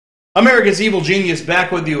America's Evil Genius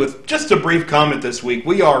back with you with just a brief comment this week.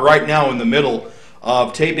 We are right now in the middle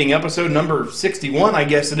of taping episode number 61, I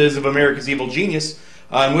guess it is, of America's Evil Genius,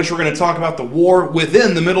 in which we're going to talk about the war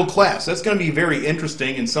within the middle class. That's going to be very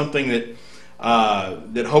interesting and something that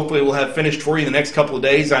that hopefully we'll have finished for you in the next couple of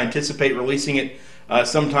days. I anticipate releasing it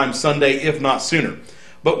sometime Sunday, if not sooner.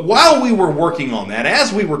 But while we were working on that,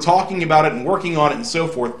 as we were talking about it and working on it and so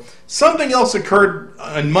forth, something else occurred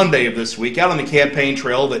on Monday of this week out on the campaign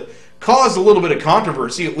trail that caused a little bit of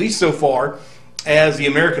controversy, at least so far as the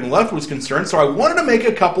American left was concerned. So I wanted to make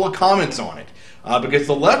a couple of comments on it because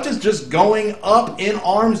the left is just going up in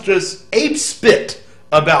arms, just ape spit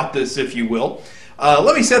about this, if you will.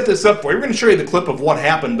 Let me set this up for you. We're going to show you the clip of what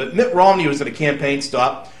happened, but Mitt Romney was at a campaign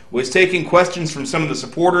stop, was taking questions from some of the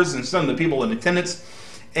supporters and some of the people in attendance,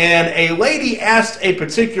 and a lady asked a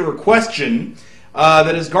particular question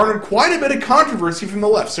that has garnered quite a bit of controversy from the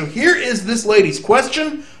left. So here is this lady's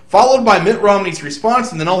question, followed by Mitt Romney's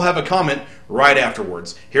response, and then I'll have a comment right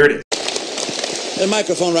afterwards. Here it is. The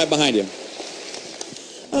microphone right behind you.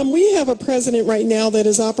 We have a president right now that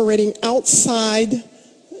is operating outside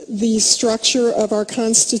the structure of our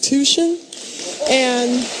Constitution,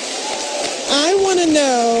 and I want to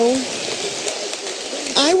know,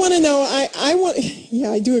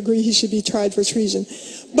 yeah, I do agree he should be tried for treason,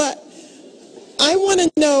 but I want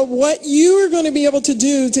to know what you are going to be able to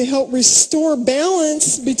do to help restore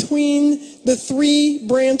balance between the three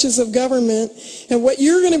branches of government and what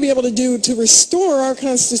you're going to be able to do to restore our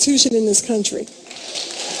Constitution in this country.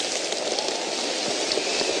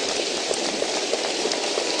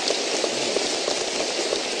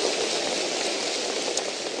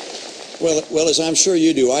 Well, as I'm sure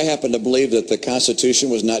you do, I happen to believe that the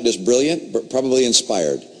Constitution was not just brilliant, but probably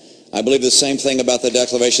inspired. I believe the same thing about the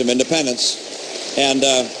Declaration of Independence. And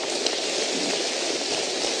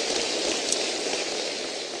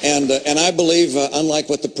I believe, unlike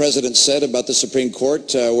what the president said about the Supreme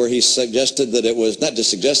Court, where he suggested that it was, not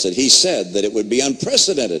just suggested, he said that it would be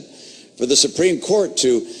unprecedented for the Supreme Court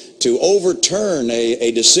to overturn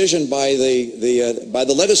a decision by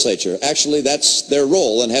the legislature. Actually, that's their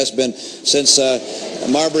role and has been since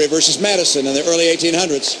Marbury versus Madison in the early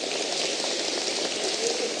 1800s.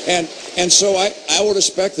 And so I will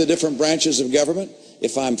respect the different branches of government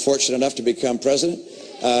if I'm fortunate enough to become president.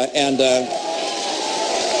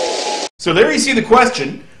 So there you see the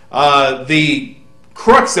question. The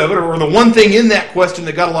crux of it, or the one thing in that question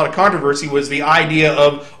that got a lot of controversy, was the idea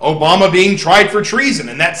of Obama being tried for treason,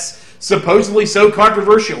 and that's supposedly so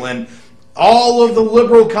controversial. And all of the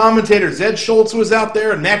liberal commentators, Ed Schultz was out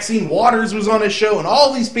there, and Maxine Waters was on his show, and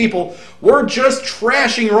all these people were just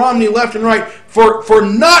trashing Romney left and right for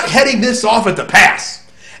not heading this off at the pass,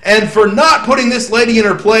 and for not putting this lady in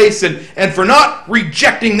her place, and for not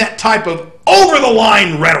rejecting that type of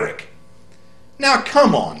over-the-line rhetoric. Now,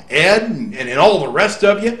 come on, Ed, and all the rest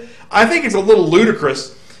of you. I think it's a little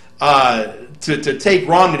ludicrous to take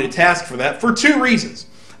Romney to task for that for two reasons.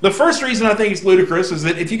 The first reason I think it's ludicrous is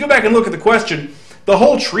that if you go back and look at the question, the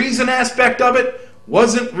whole treason aspect of it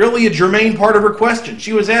wasn't really a germane part of her question.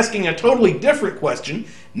 She was asking a totally different question,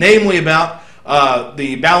 namely about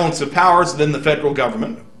the balance of powers within the federal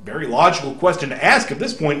government. A very logical question to ask at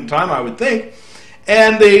this point in time, I would think.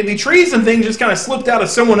 And the treason thing just kind of slipped out of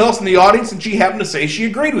someone else in the audience, and she happened to say she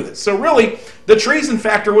agreed with it. So really, the treason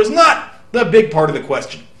factor was not the big part of the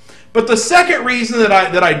question. But the second reason that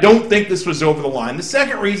I don't think this was over the line, the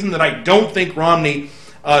second reason that I don't think Romney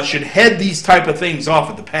should head these type of things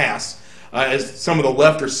off at the pass, as some of the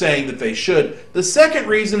left are saying that they should, the second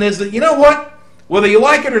reason is that, you know what? Whether you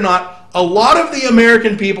like it or not, a lot of the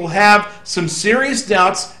American people have some serious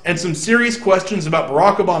doubts and some serious questions about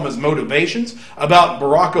Barack Obama's motivations, about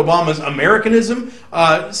Barack Obama's Americanism.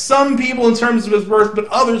 Some people in terms of his birth, but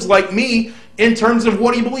others like me in terms of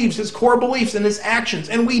what he believes, his core beliefs and his actions.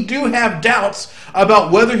 And we do have doubts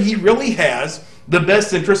about whether he really has the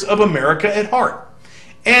best interests of America at heart.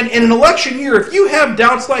 And in an election year, if you have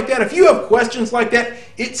doubts like that, if you have questions like that,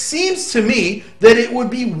 it seems to me that it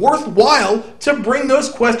would be worthwhile to bring those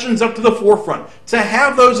questions up to the forefront, to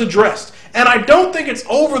have those addressed. And I don't think it's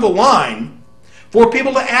over the line for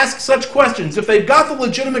people to ask such questions. If they've got the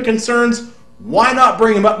legitimate concerns, why not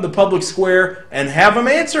bring them up in the public square and have them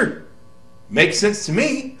answered? Makes sense to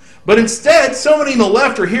me. But instead, so many on the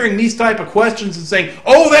left are hearing these type of questions and saying,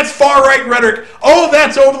 oh, that's far-right rhetoric. Oh,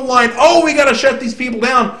 that's over the line. Oh, we got to shut these people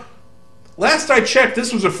down. Last I checked,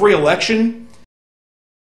 this was a free election.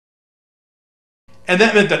 And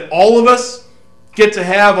that meant that all of us get to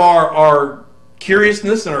have our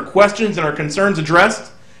curiousness and our questions and our concerns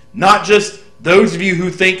addressed. Not just those of you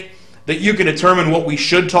who think that you can determine what we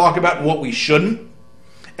should talk about and what we shouldn't.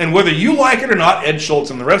 And whether you like it or not, Ed Schultz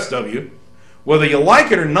and the rest of you, whether you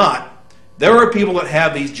like it or not, there are people that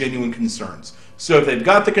have these genuine concerns. So if they've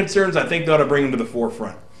got the concerns, I think they ought to bring them to the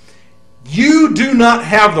forefront. You do not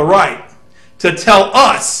have the right to tell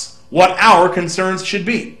us what our concerns should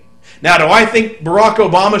be. Now, do I think Barack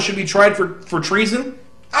Obama should be tried for treason?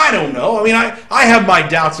 I don't know. I mean, I have my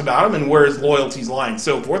doubts about him and where his loyalties lie and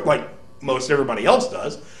so forth, like most everybody else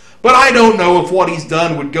does. But I don't know if what he's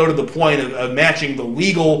done would go to the point of matching the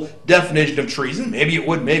legal definition of treason. Maybe it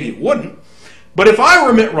would, maybe it wouldn't. But if I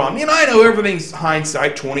were Mitt Romney, and I know everything's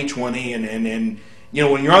hindsight 2020, and you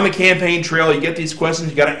know, when you're on the campaign trail, you get these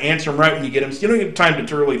questions, you got to answer them right when you get them. So you don't get time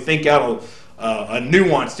to really think out a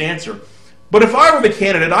nuanced answer. But if I were the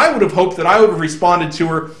candidate, I would have hoped that I would have responded to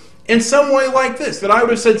her in some way like this, that I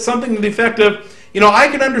would have said something to the effect of, you know, I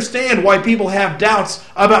can understand why people have doubts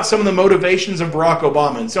about some of the motivations of Barack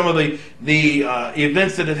Obama and some of the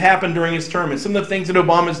events that have happened during his term and some of the things that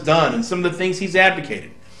Obama's done and some of the things he's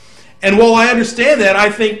advocated. And while I understand that, I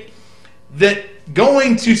think that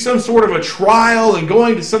going to some sort of a trial and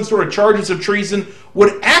going to some sort of charges of treason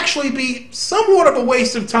would actually be somewhat of a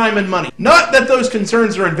waste of time and money. Not that those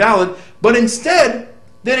concerns are invalid, but instead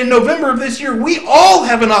that in November of this year, we all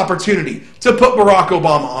have an opportunity to put Barack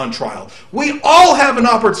Obama on trial. We all have an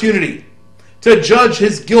opportunity to judge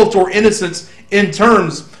his guilt or innocence in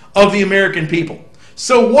terms of the American people.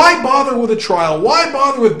 So why bother with a trial? Why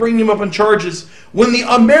bother with bringing him up on charges when the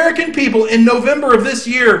American people in November of this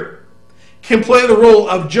year can play the role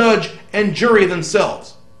of judge and jury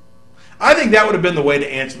themselves? I think that would have been the way to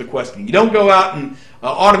answer the question. You don't go out and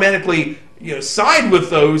automatically side with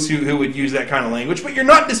those who would use that kind of language, but you're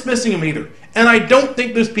not dismissing them either. And I don't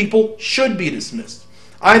think those people should be dismissed.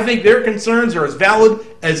 I think their concerns are as valid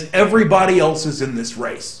as everybody else's in this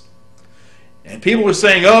race. And people are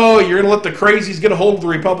saying, oh, you're going to let the crazies get a hold of the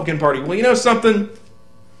Republican Party. Well, you know something?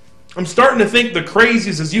 I'm starting to think the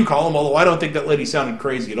crazies, as you call them, although I don't think that lady sounded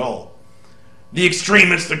crazy at all. The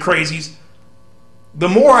extremists, the crazies. The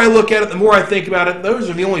more I look at it, the more I think about it, those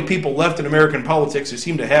are the only people left in American politics who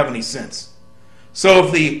seem to have any sense. So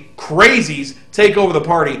if the crazies take over the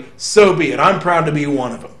party, so be it. I'm proud to be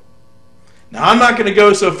one of them. Now, I'm not going to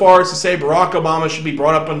go so far as to say Barack Obama should be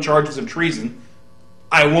brought up on charges of treason.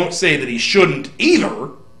 I won't say that he shouldn't either.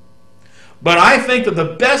 But I think that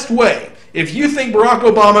the best way, if you think Barack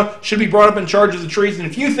Obama should be brought up on charges of treason,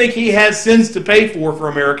 if you think he has sins to pay for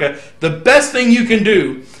America, the best thing you can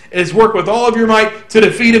do is work with all of your might to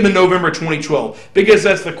defeat him in November 2012. Because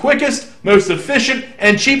that's the quickest, most efficient,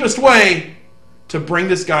 and cheapest way to bring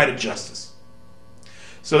this guy to justice.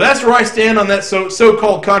 So that's where I stand on that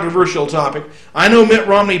so-called controversial topic. I know Mitt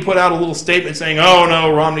Romney put out a little statement saying, oh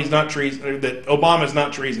no, Romney's not treason, that Obama's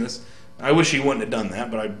not treasonous. I wish he wouldn't have done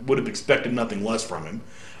that, but I would have expected nothing less from him.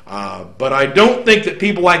 But I don't think that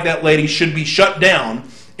people like that lady should be shut down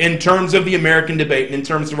in terms of the American debate and in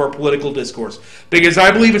terms of our political discourse. Because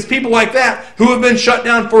I believe it's people like that who have been shut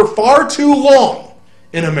down for far too long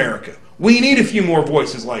in America. We need a few more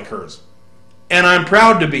voices like hers. And I'm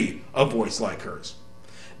proud to be a voice like hers.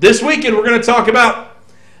 This weekend we're going to talk about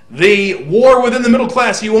the war within the middle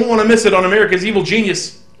class. You won't want to miss it on America's Evil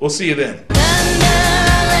Genius. We'll see you then.